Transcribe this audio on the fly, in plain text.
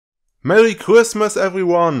Merry Christmas,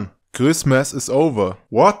 everyone! Christmas is over.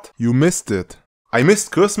 What? You missed it. I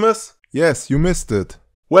missed Christmas? Yes, you missed it.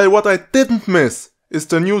 Well, what I didn't miss is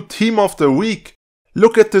the new team of the week.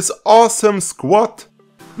 Look at this awesome squad.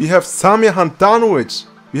 We have Samir Handanovic,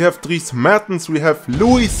 we have Dries Mertens, we have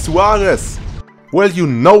Luis Suarez. Well, you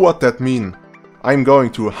know what that means. I'm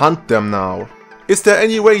going to hunt them now. Is there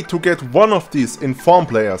any way to get one of these inform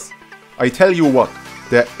players? I tell you what,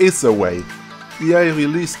 there is a way. EA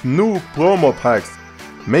released new promo packs,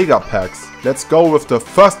 mega packs. Let's go with the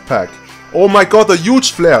first pack. Oh my god, a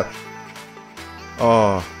huge flare!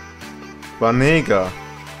 Oh, Banega.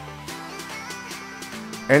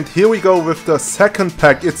 And here we go with the second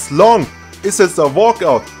pack. It's long. Is it a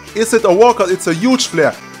walkout? Is it a walkout? It's a huge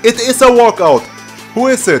flare. It is a walkout. Who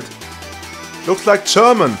is it? Looks like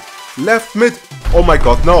German. Left mid. Oh my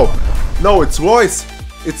god, no. No, it's Royce.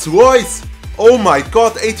 It's Royce. Oh my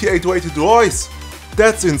god, 88 rated Royce.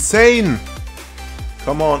 That's insane.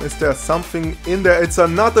 Come on, is there something in there? It's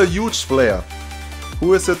another huge flare.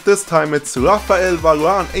 Who is it this time? It's Rafael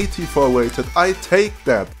Varane, 84 rated. I take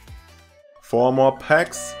that. 4 more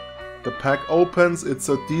packs. The pack opens. It's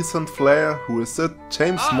a decent flare. Who is it?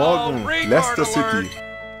 James Morgan, Leicester City.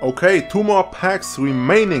 Okay, 2 more packs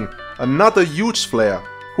remaining. Another huge flare.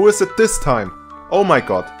 Who is it this time? Oh my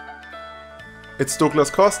god. It's Douglas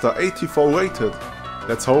Costa, 84 rated.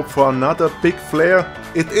 Let's hope for another big flare.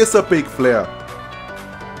 It is a big flare.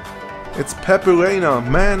 It's Pepe Reina,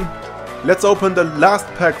 man. Let's open the last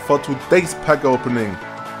pack for today's pack opening.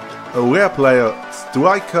 A rare player,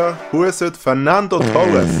 striker, who is it? Fernando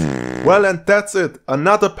Torres. Well, and that's it.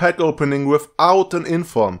 Another pack opening without an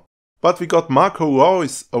inform. But we got Marco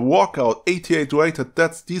Reus, a walkout, 88 rated.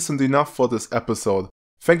 That's decent enough for this episode.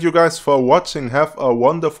 Thank you guys for watching. Have a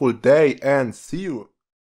wonderful day and see you.